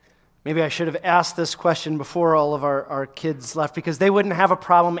Maybe I should have asked this question before all of our kids left, because they wouldn't have a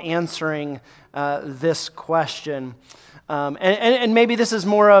problem answering this question. And maybe this is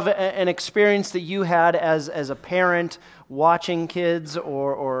more of an experience that you had as a parent watching kids,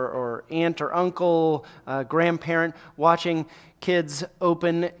 or aunt or uncle, grandparent watching kids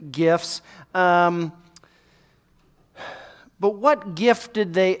open gifts. But what gift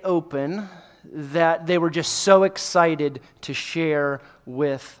did they open that they were just so excited to share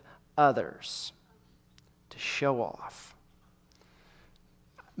with others, to show off?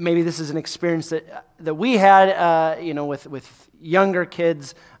 Maybe this is an experience that we had, with younger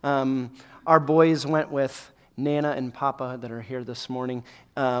kids. Our boys went with Nana and Papa that are here this morning,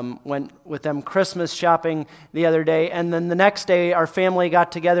 went with them Christmas shopping the other day, and then the next day our family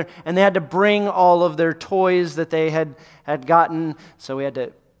got together and they had to bring all of their toys that they had gotten, so we had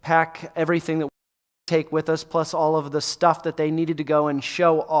to pack everything that we take with us, plus all of the stuff that they needed to go and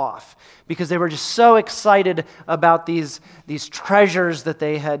show off, because they were just so excited about these treasures that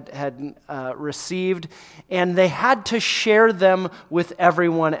they had received, and they had to share them with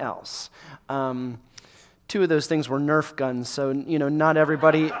everyone else. Two of those things were Nerf guns, so not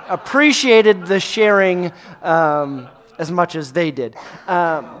everybody appreciated the sharing as much as they did.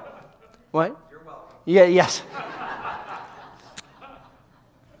 What? You're welcome. Yeah. Yes.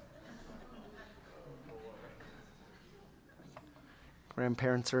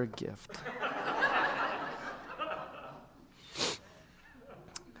 Grandparents are a gift.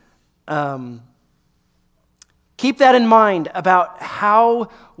 Keep that in mind about how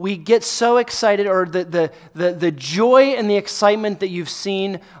we get so excited, or the joy and the excitement that you've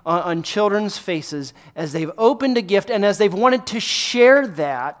seen on children's faces as they've opened a gift and as they've wanted to share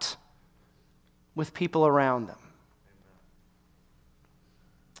that with people around them.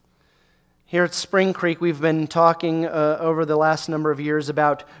 Here at Spring Creek, we've been talking over the last number of years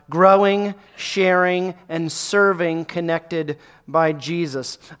about growing, sharing, and serving connected by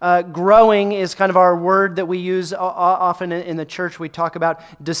Jesus. Growing is kind of our word that we use often in the church. We talk about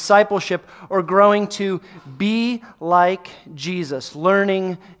discipleship, or growing to be like Jesus,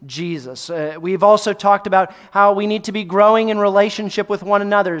 learning Jesus. We've also talked about how we need to be growing in relationship with one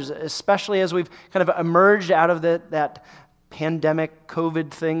another, especially as we've kind of emerged out of that pandemic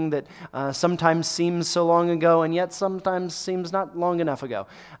COVID thing that sometimes seems so long ago and yet sometimes seems not long enough ago.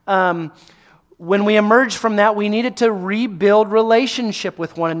 When we emerged from that, we needed to rebuild relationship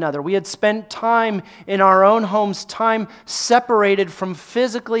with one another. We had spent time in our own homes, time separated from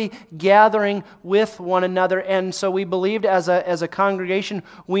physically gathering with one another, and so we believed as a congregation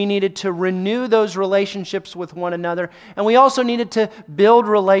we needed to renew those relationships with one another, and we also needed to build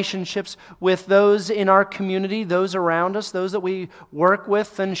relationships with those in our community, those around us, those that we work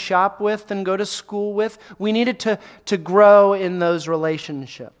with and shop with and go to school with. We needed to grow in those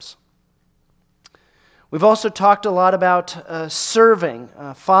relationships. We've also talked a lot about serving,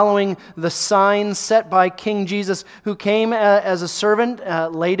 following the signs set by King Jesus, who came as a servant,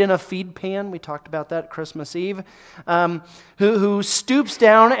 laid in a feed pan. We talked about that Christmas Eve. Who stoops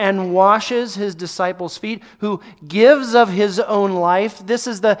down and washes his disciples' feet, who gives of his own life. This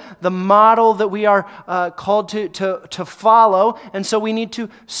is the model that we are called to follow, and so we need to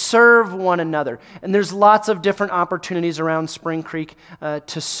serve one another. And there's lots of different opportunities around Spring Creek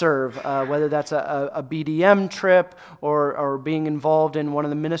to serve, whether that's a BDM trip or being involved in one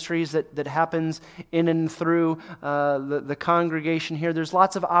of the ministries that happens in and through the congregation here. There's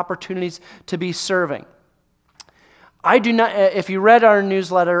lots of opportunities to be serving. I do not, if you read our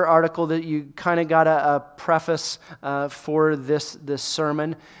newsletter article, that you kind of got a preface for this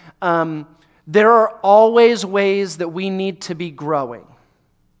sermon, there are always ways that we need to be growing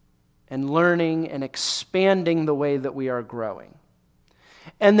and learning and expanding the way that we are growing.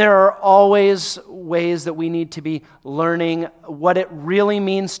 And there are always ways that we need to be learning what it really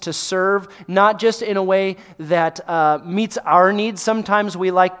means to serve, not just in a way that meets our needs. Sometimes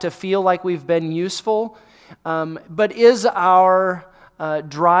we like to feel like we've been useful, but is our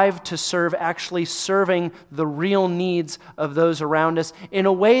drive to serve actually serving the real needs of those around us in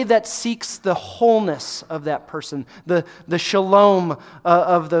a way that seeks the wholeness of that person, the shalom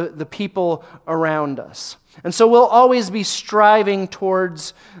of the people around us? And so we'll always be striving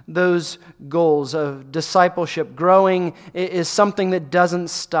towards those goals of discipleship. Growing is something that doesn't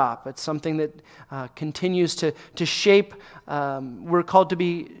stop. It's something that continues to shape. We're called to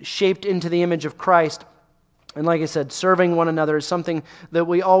be shaped into the image of Christ. And like I said, serving one another is something that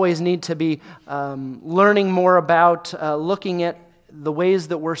we always need to be learning more about, looking at the ways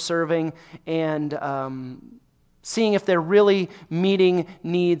that we're serving, and seeing if they're really meeting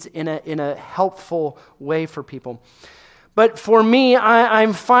needs in a helpful way for people. But for me,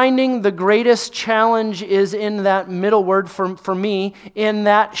 I'm finding the greatest challenge is in that middle word for me, in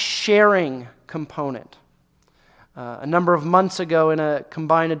that sharing component. A number of months ago in a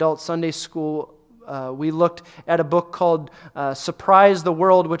combined adult Sunday school, we looked at a book called Surprise the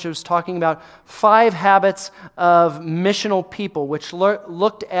World, which was talking about 5 habits of missional people, which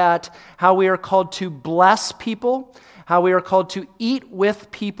looked at how we are called to bless people, how we are called to eat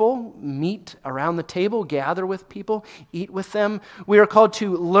with people, meet around the table, gather with people, eat with them. We are called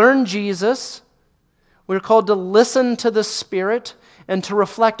to learn Jesus. We are called to listen to the Spirit and to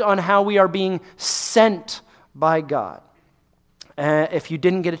reflect on how we are being sent by God. If you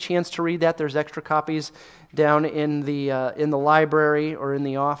didn't get a chance to read that, there's extra copies down in the library or in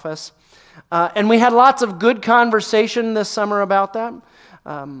the office. And we had lots of good conversation this summer about that.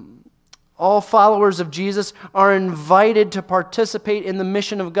 All followers of Jesus are invited to participate in the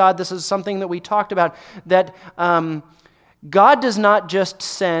mission of God. This is something that we talked about, that God does not just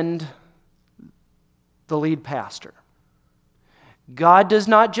send the lead pastor. God does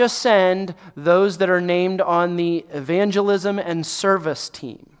not just send those that are named on the evangelism and service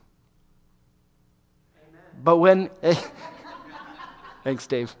team. Amen. But when... Thanks,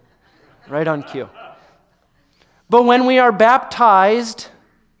 Dave. Right on cue. But when we are baptized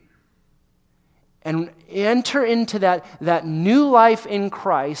and enter into that new life in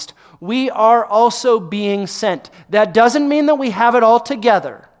Christ, we are also being sent. That doesn't mean that we have it all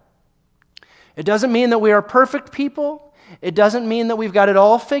together. It doesn't mean that we are perfect people. It doesn't mean that we've got it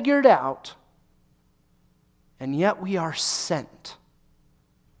all figured out. And yet we are sent.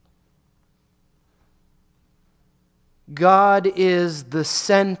 God is the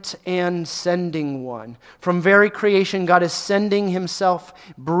sent and sending one. From very creation, God is sending himself,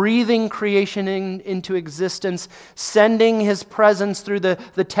 breathing creation into existence, sending his presence through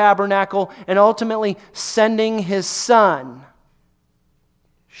the tabernacle, and ultimately sending his Son.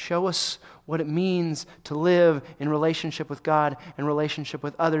 Show us what it means to live in relationship with God and relationship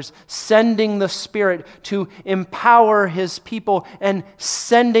with others, sending the Spirit to empower his people and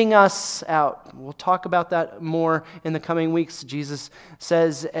sending us out. We'll talk about that more in the coming weeks. Jesus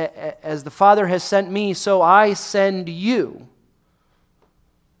says, as the Father has sent me, so I send you.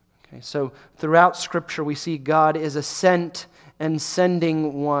 Okay, so throughout Scripture we see God is a sent and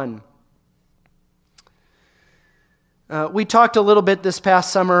sending one. We talked a little bit this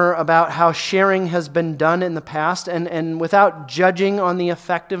past summer about how sharing has been done in the past, and without judging on the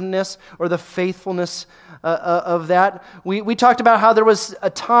effectiveness or the faithfulness of that, we talked about how there was a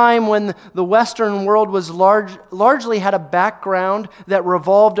time when the Western world was largely had a background that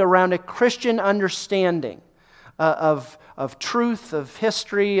revolved around a Christian understanding of truth, of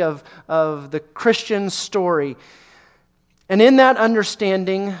history, of the Christian story. And in that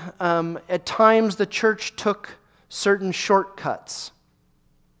understanding, at times the church took certain shortcuts.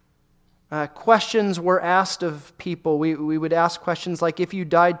 Questions were asked of people. We would ask questions like, if you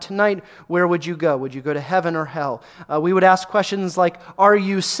died tonight, where would you go? Would you go to heaven or hell? We would ask questions like, are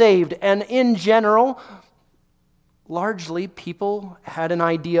you saved? And in general, largely people had an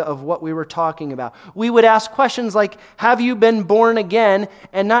idea of what we were talking about. We would ask questions like, have you been born again?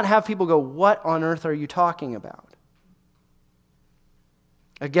 And not have people go, what on earth are you talking about?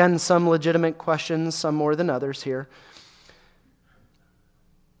 Again, some legitimate questions, some more than others here.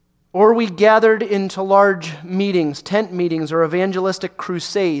 Or we gathered into large meetings, tent meetings, or evangelistic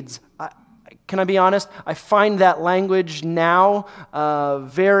crusades. Can I be honest? I find that language now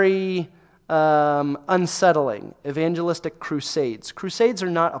very unsettling. Evangelistic crusades. Crusades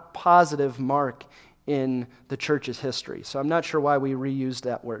are not a positive mark in the church's history, so I'm not sure why we reused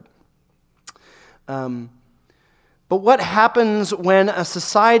that word. But what happens when a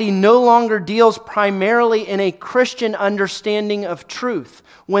society no longer deals primarily in a Christian understanding of truth?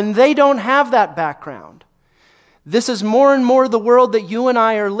 When they don't have that background? This is more and more the world that you and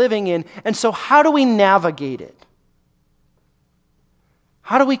I are living in. And so how do we navigate it?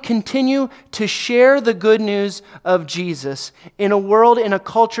 How do we continue to share the good news of Jesus in a world, in a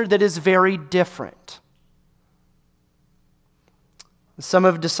culture that is very different? Some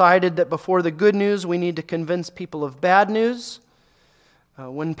have decided that before the good news, we need to convince people of bad news.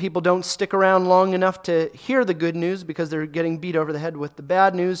 When people don't stick around long enough to hear the good news because they're getting beat over the head with the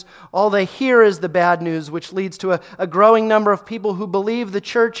bad news, all they hear is the bad news, which leads to a growing number of people who believe the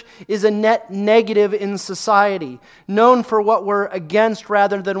church is a net negative in society, known for what we're against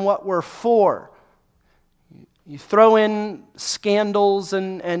rather than what we're for. You throw in scandals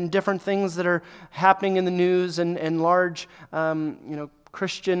and different things that are happening in the news and large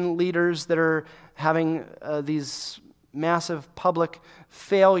Christian leaders that are having these massive public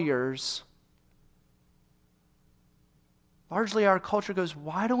failures. largely our culture goes,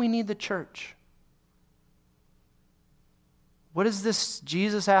 why do we need the church? What does this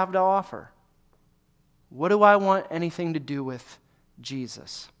Jesus have to offer? What do I want anything to do with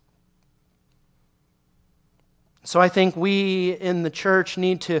Jesus? So I think we in the church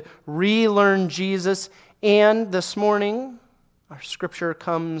need to relearn Jesus. And this morning, our scripture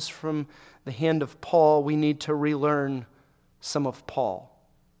comes from the hand of Paul. We need to relearn some of Paul.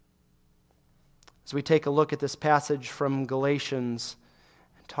 As we take a look at this passage from Galatians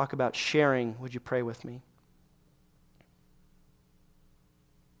and talk about sharing, would you pray with me?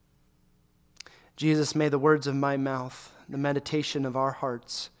 Jesus, may the words of my mouth, the meditation of our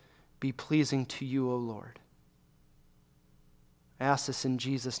hearts be pleasing to you, O Lord. I ask this in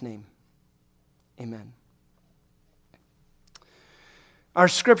Jesus' name. Amen. Our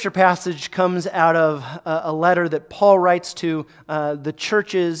scripture passage comes out of a letter that Paul writes to the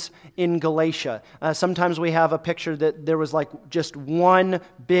churches in Galatia. Sometimes we have a picture that there was like just one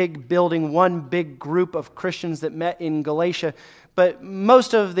big building, one big group of Christians that met in Galatia. But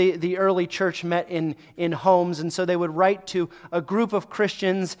most of the early church met in homes, and so they would write to a group of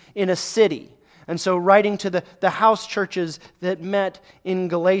Christians in a city. And so writing to the house churches that met in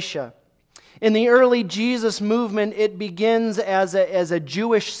Galatia. In the early Jesus movement, it begins as a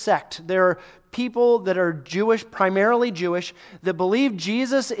Jewish sect. There are people that are Jewish, primarily Jewish, that believe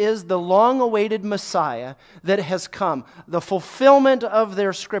Jesus is the long-awaited Messiah that has come, the fulfillment of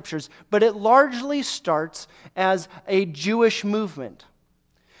their scriptures. But it largely starts as a Jewish movement.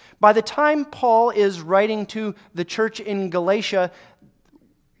 By the time Paul is writing to the church in Galatia,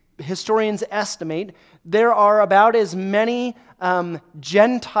 historians estimate there are about as many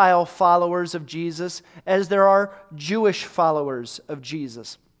Gentile followers of Jesus as there are Jewish followers of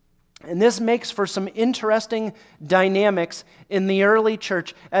Jesus. And this makes for some interesting dynamics in the early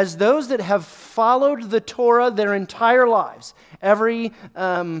church as those that have followed the Torah their entire lives, every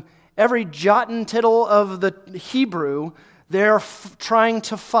jot and tittle of the Hebrew, they're trying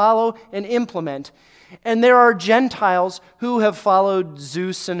to follow and implement. And there are Gentiles who have followed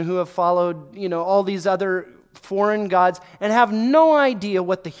Zeus and who have followed, all these other foreign gods and have no idea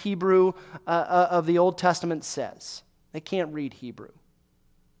what the Hebrew of the Old Testament says. They can't read Hebrew.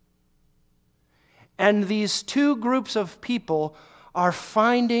 And these two groups of people are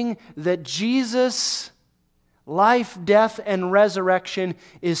finding that Jesus' life, death, and resurrection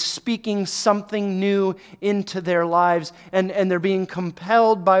is speaking something new into their lives, and they're being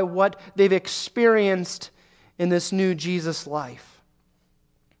compelled by what they've experienced in this new Jesus life.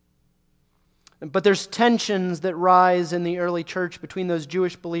 But there's tensions that rise in the early church between those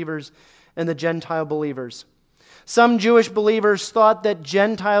Jewish believers and the Gentile believers. Some Jewish believers thought that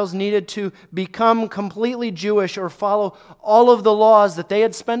Gentiles needed to become completely Jewish or follow all of the laws that they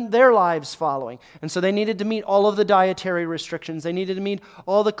had spent their lives following. And so they needed to meet all of the dietary restrictions. They needed to meet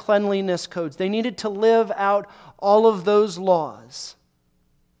all the cleanliness codes. They needed to live out all of those laws.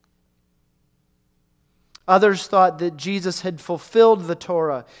 Others thought that Jesus had fulfilled the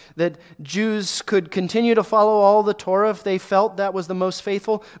Torah, that Jews could continue to follow all the Torah if they felt that was the most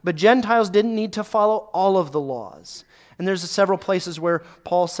faithful, but Gentiles didn't need to follow all of the laws. And there's several places where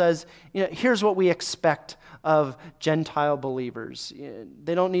Paul says, here's what we expect of Gentile believers.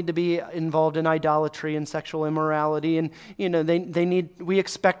 They don't need to be involved in idolatry and sexual immorality, and we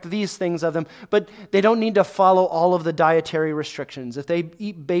expect these things of them, but they don't need to follow all of the dietary restrictions. If they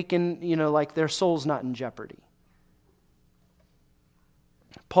eat bacon, like their soul's not in jeopardy.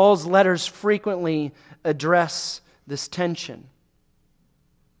 Paul's letters frequently address this tension.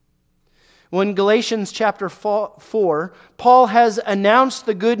 Well, in Galatians chapter 4, Paul has announced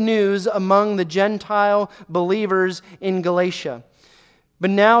the good news among the Gentile believers in Galatia. But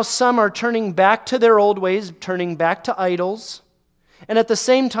now some are turning back to their old ways, turning back to idols. And at the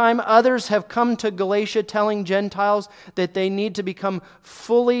same time, others have come to Galatia telling Gentiles that they need to become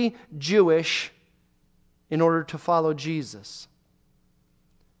fully Jewish in order to follow Jesus.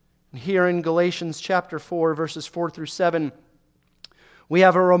 And here in Galatians chapter 4, verses 4 through 7, we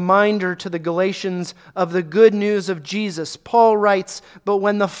have a reminder to the Galatians of the good news of Jesus. Paul writes, "But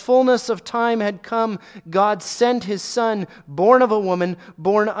when the fullness of time had come, God sent His Son, born of a woman,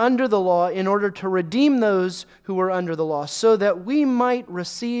 born under the law, in order to redeem those who were under the law, so that we might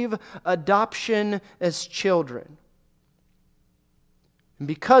receive adoption as children. And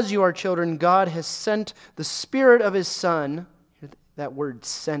because you are children, God has sent the Spirit of His Son," that word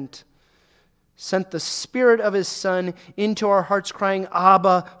 "sent," sent the Spirit of His Son into our hearts, crying,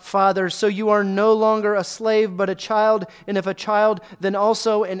 Abba, Father. So you are no longer a slave, but a child, and if a child, then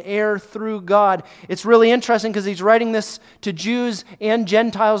also an heir through God. It's really interesting because he's writing this to Jews and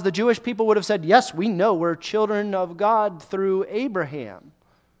Gentiles. The Jewish people would have said, yes, we know we're children of God through Abraham.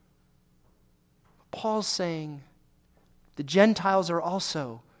 Paul's saying the Gentiles are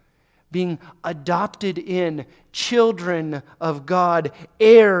also being adopted in, children of God,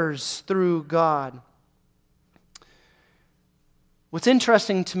 heirs through God. What's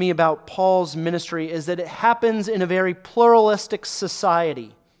interesting to me about Paul's ministry is that it happens in a very pluralistic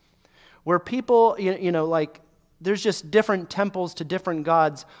society where people, like there's just different temples to different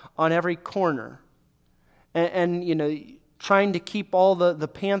gods on every corner. And trying to keep all the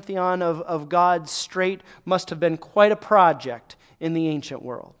pantheon of gods straight must have been quite a project in the ancient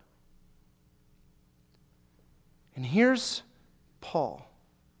world. And here's Paul.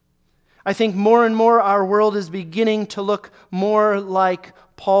 I think more and more our world is beginning to look more like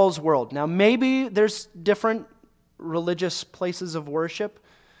Paul's world. Now, maybe there's different religious places of worship,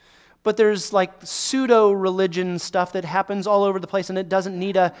 but there's like pseudo-religion stuff that happens all over the place, and it doesn't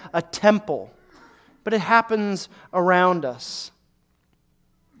need a temple, but it happens around us.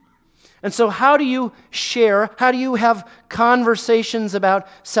 And so how do you share, how do you have conversations about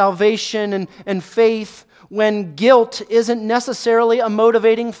salvation and faith when guilt isn't necessarily a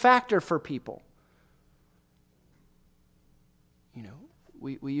motivating factor for people?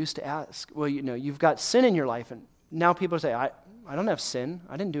 We used to ask, well, you've got sin in your life, and now people say, I don't have sin.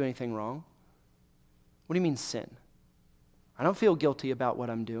 I didn't do anything wrong. What do you mean sin? I don't feel guilty about what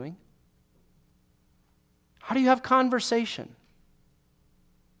I'm doing. How do you have conversation?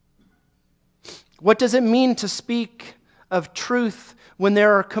 What does it mean to speak of truth when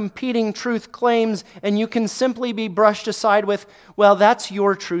there are competing truth claims and you can simply be brushed aside with, well, that's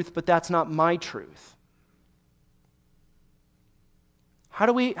your truth, but that's not my truth? How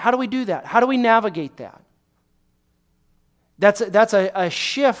do we do that? How do we navigate that? That's a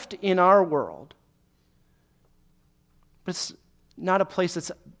shift in our world. But it's not a place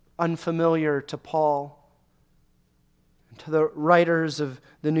that's unfamiliar to Paul and to the writers of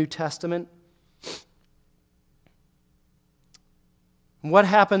the New Testament. What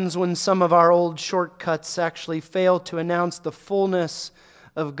happens when some of our old shortcuts actually fail to announce the fullness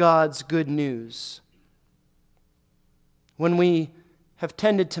of God's good news? When we have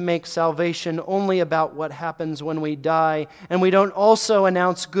tended to make salvation only about what happens when we die, and we don't also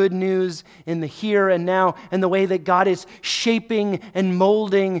announce good news in the here and now, and the way that God is shaping and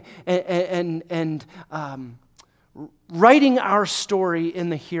molding and writing our story in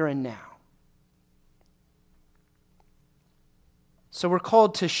the here and now. So we're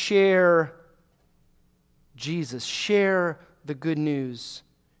called to share Jesus, share the good news,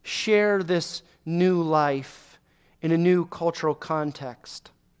 share this new life in a new cultural context.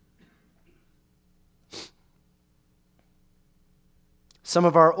 Some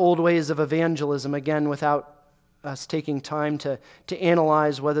of our old ways of evangelism, again, without us taking time to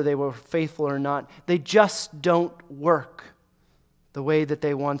analyze whether they were faithful or not, they just don't work the way that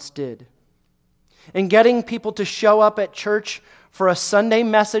they once did. And getting people to show up at church for a Sunday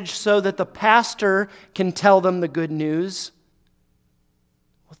message so that the pastor can tell them the good news,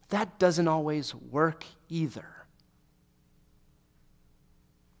 well, that doesn't always work either.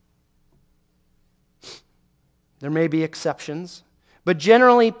 There may be exceptions, but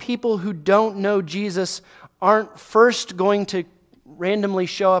generally people who don't know Jesus aren't first going to randomly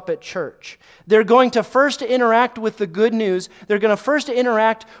show up at church. They're going to first interact with the good news. They're going to first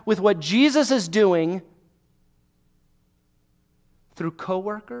interact with what Jesus is doing through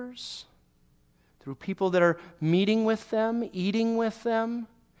coworkers, through people that are meeting with them, eating with them,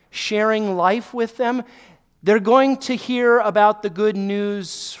 sharing life with them. They're going to hear about the good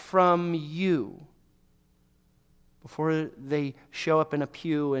news from you before they show up in a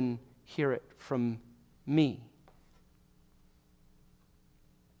pew and hear it from me.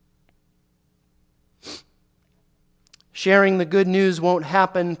 Sharing the good news won't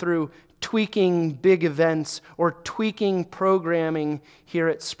happen through tweaking big events or tweaking programming here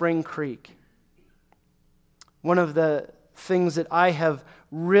at Spring Creek. One of the things that I have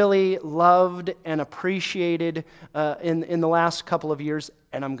really loved and appreciated in the last couple of years,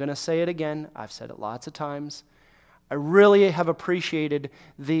 and I'm going to say it again, I've said it lots of times, I really have appreciated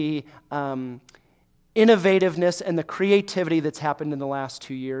the innovativeness and the creativity that's happened in the last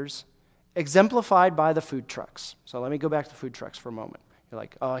 2 years, exemplified by the food trucks. So let me go back to the food trucks for a moment. You're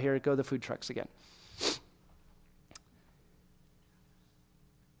like, oh, here go the food trucks again.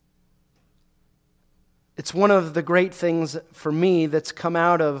 It's one of the great things for me that's come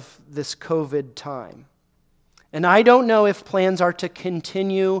out of this COVID time. And I don't know if plans are to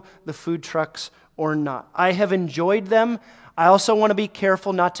continue the food trucks or not. I have enjoyed them. I also want to be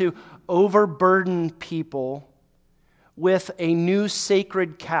careful not to overburden people with a new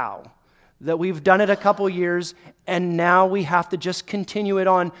sacred cow that we've done it a couple years and now we have to just continue it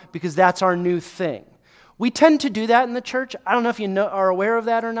on because that's our new thing. We tend to do that in the church. I don't know if you are aware of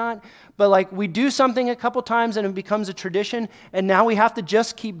that or not, but like we do something a couple times and it becomes a tradition and now we have to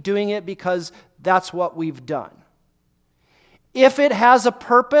just keep doing it because that's what we've done. If it has a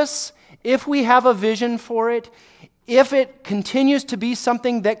purpose, if we have a vision for it, if it continues to be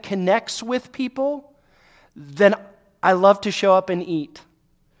something that connects with people, then I love to show up and eat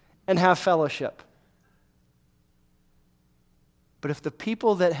and have fellowship. But if the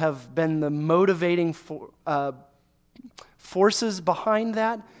people that have been the motivating forces behind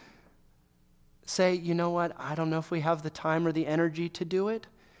that say, you know what, I don't know if we have the time or the energy to do it,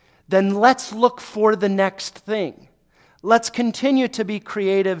 then let's look for the next thing. Let's continue to be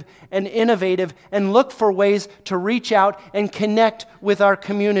creative and innovative and look for ways to reach out and connect with our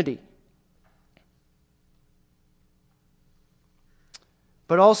community.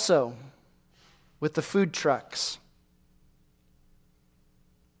 But also with the food trucks.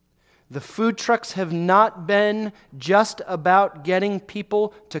 The food trucks have not been just about getting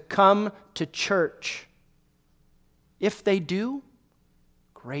people to come to church. If they do,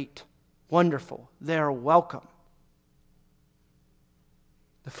 great, wonderful, they are welcome.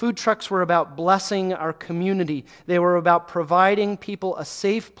 The food trucks were about blessing our community. They were about providing people a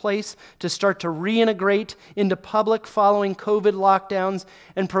safe place to start to reintegrate into public following COVID lockdowns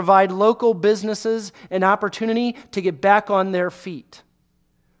and provide local businesses an opportunity to get back on their feet.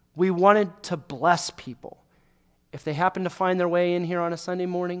 We wanted to bless people. If they happen to find their way in here on a Sunday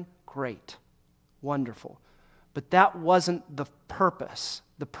morning, great, wonderful. But that wasn't the purpose,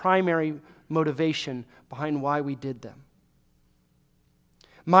 the primary motivation behind why we did them.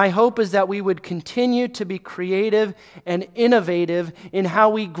 My hope is that we would continue to be creative and innovative in how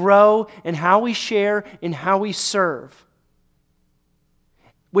we grow and how we share and how we serve.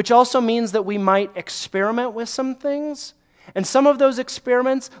 Which also means that we might experiment with some things. And some of those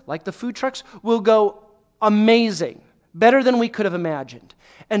experiments, like the food trucks, will go amazing, better than we could have imagined.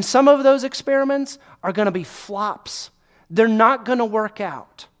 And some of those experiments are going to be flops. They're not going to work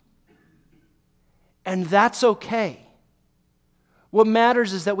out. And that's okay. What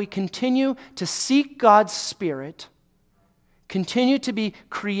matters is that we continue to seek God's Spirit, continue to be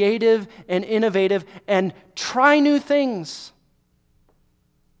creative and innovative, and try new things.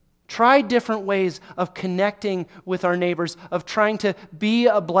 Try different ways of connecting with our neighbors, of trying to be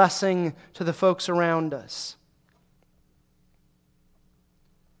a blessing to the folks around us.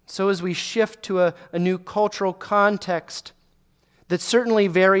 So as we shift to a new cultural context that certainly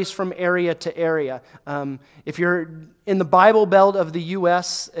varies from area to area. If you're in the Bible Belt of the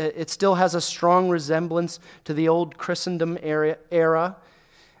U.S., it still has a strong resemblance to the old Christendom era,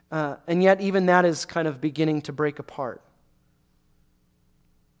 and yet even that is kind of beginning to break apart.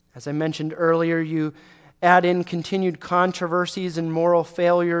 As I mentioned earlier, you add in continued controversies and moral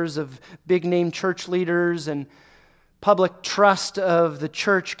failures of big-name church leaders, and public trust of the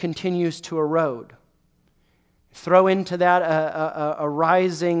church continues to erode. Throw into that a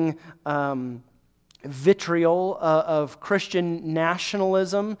rising vitriol of Christian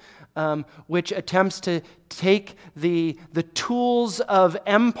nationalism, which attempts to take the tools of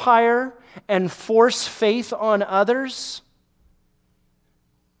empire and force faith on others,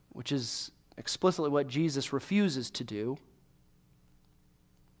 which is explicitly what Jesus refuses to do.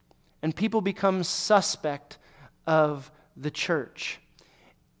 And people become suspect of the church.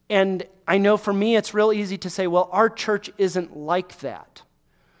 And I know for me it's real easy to say, well, our church isn't like that.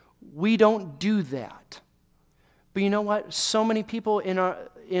 We don't do that. But you know what? So many people in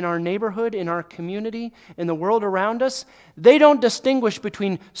our neighborhood, in our community, in the world around us, they don't distinguish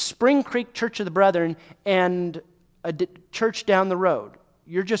between Spring Creek Church of the Brethren and a church down the road.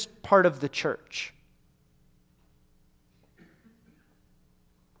 You're just part of the church.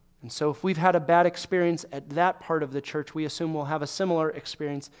 And so if we've had a bad experience at that part of the church, we assume we'll have a similar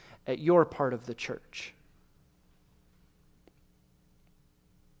experience at your part of the church.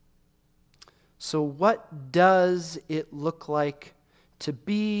 So what does it look like to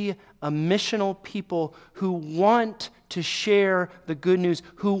be a missional people who want to share the good news,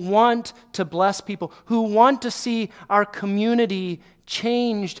 who want to bless people, who want to see our community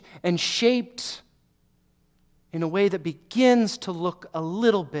changed and shaped in a way that begins to look a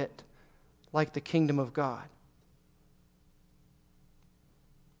little bit like the kingdom of God?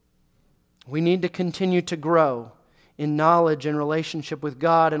 We need to continue to grow in knowledge and relationship with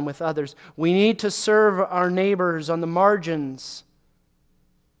God and with others. We need to serve our neighbors on the margins.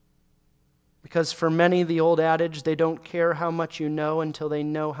 Because for many, the old adage, they don't care how much you know until they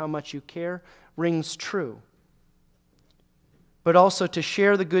know how much you care, rings true. But also to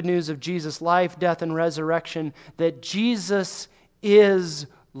share the good news of Jesus' life, death, and resurrection, that Jesus is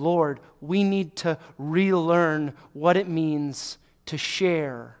Lord. We need to relearn what it means to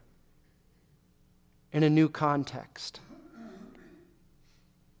share in a new context.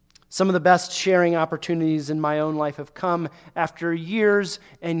 Some of the best sharing opportunities in my own life have come after years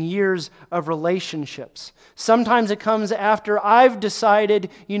and years of relationships. Sometimes it comes after I've decided,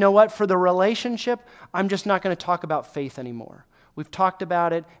 you know what, for the relationship, I'm just not going to talk about faith anymore. We've talked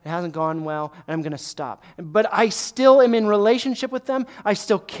about it, it hasn't gone well, and I'm going to stop. But I still am in relationship with them. I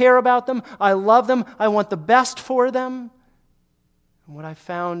still care about them. I love them. I want the best for them. And what I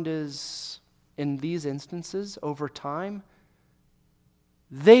found is, in these instances, over time,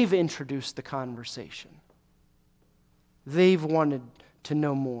 they've introduced the conversation. They've wanted to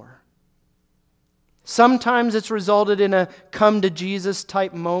know more. Sometimes it's resulted in a come to Jesus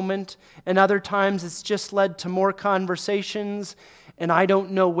type moment, and other times it's just led to more conversations, and I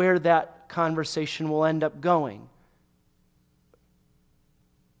don't know where that conversation will end up going.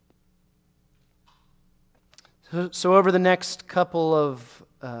 So over the next couple of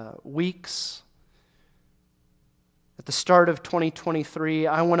weeks, at the start of 2023,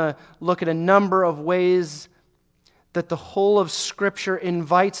 I want to look at a number of ways that the whole of Scripture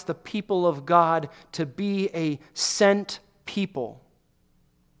invites the people of God to be a sent people.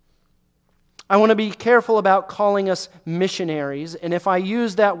 I want to be careful about calling us missionaries, and if I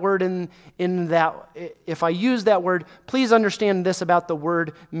use that word if I use that word, please understand this about the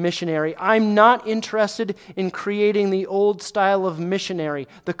word missionary. I'm not interested in creating the old style of missionary,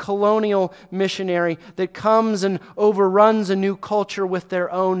 the colonial missionary that comes and overruns a new culture with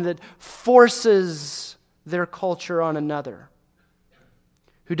their own, that forces their culture on another,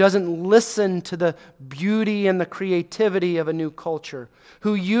 who doesn't listen to the beauty and the creativity of a new culture,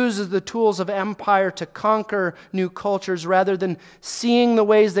 who uses the tools of empire to conquer new cultures rather than seeing the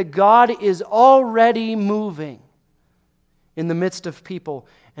ways that God is already moving in the midst of people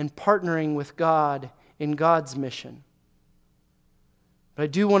and partnering with God in God's mission. But I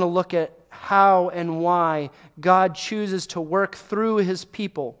do want to look at how and why God chooses to work through His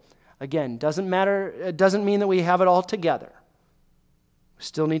people. Again, it doesn't mean that we have it all together. We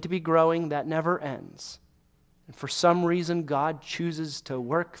still need to be growing. That never ends. And for some reason, God chooses to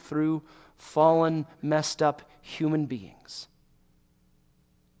work through fallen, messed up human beings.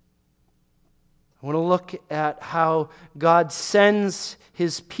 I want to look at how God sends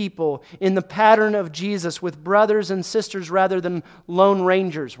His people in the pattern of Jesus with brothers and sisters rather than lone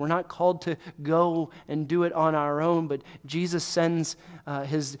rangers. We're not called to go and do it on our own, but Jesus sends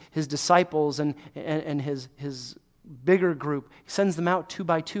His disciples and His bigger group. He sends them out 2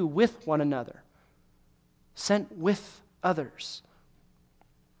 by 2 with one another, sent with others.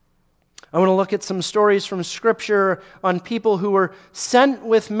 I want to look at some stories from Scripture on people who were sent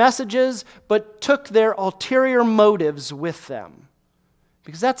with messages but took their ulterior motives with them.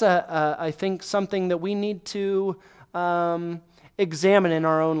 Because that's, I think, something that we need to examine in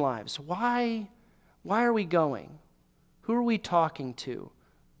our own lives. Why are we going? Who are we talking to?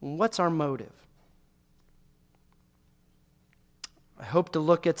 What's our motive? I hope to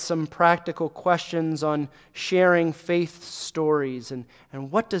look at some practical questions on sharing faith stories and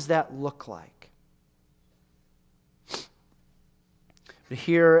what does that look like. But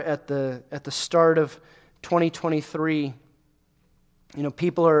here at the start of 2023,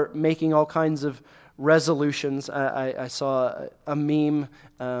 people are making all kinds of resolutions. I saw a meme.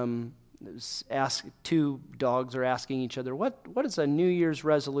 Two dogs are asking each other, "What is a New Year's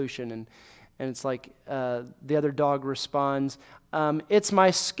resolution?" And it's like the other dog responds, "It's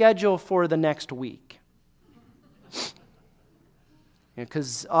my schedule for the next week."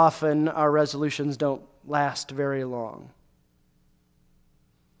 Because often our resolutions don't last very long.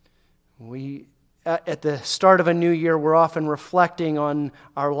 At the start of a new year, we're often reflecting on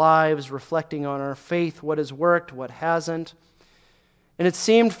our lives, reflecting on our faith, what has worked, what hasn't. And it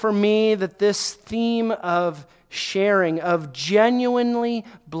seemed for me that this theme of sharing, of genuinely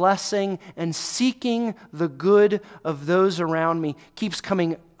blessing and seeking the good of those around me keeps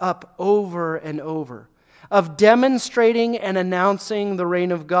coming up over and over. Of demonstrating and announcing the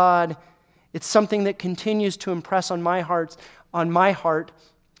reign of God, it's something that continues to impress on my heart.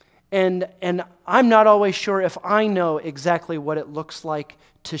 And I'm not always sure if I know exactly what it looks like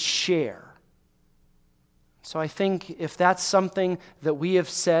to share. So I think if that's something that we have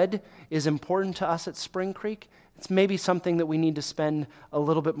said is important to us at Spring Creek, it's maybe something that we need to spend a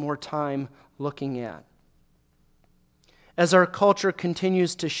little bit more time looking at. As our culture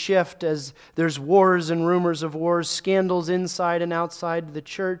continues to shift, as there's wars and rumors of wars, scandals inside and outside the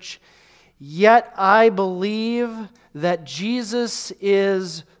church, yet I believe that Jesus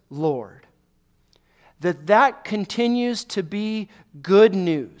is Lord. That continues to be good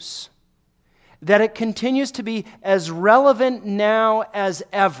news. That it continues to be as relevant now as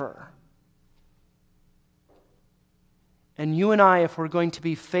ever. And you and I, if we're going to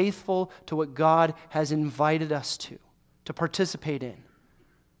be faithful to what God has invited us to participate in,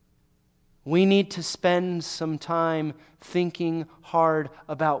 we need to spend some time thinking hard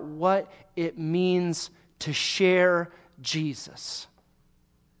about what it means to share Jesus.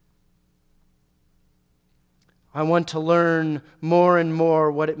 I want to learn more and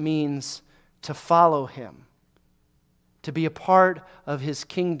more what it means to follow Him, to be a part of His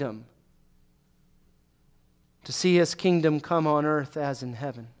kingdom, to see His kingdom come on earth as in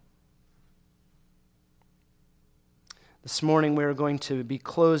heaven. This morning we are going to be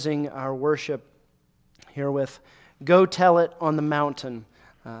closing our worship here with Go Tell It on the Mountain.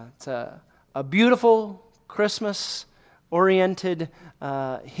 It's a beautiful Christmas-oriented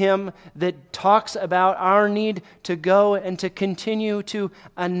hymn that talks about our need to go and to continue to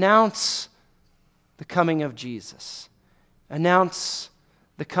announce the coming of Jesus. Announce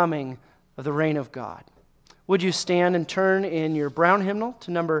the coming of the reign of God. Would you stand and turn in your brown hymnal to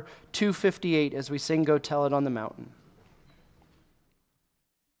number 258 as we sing Go Tell It on the Mountain?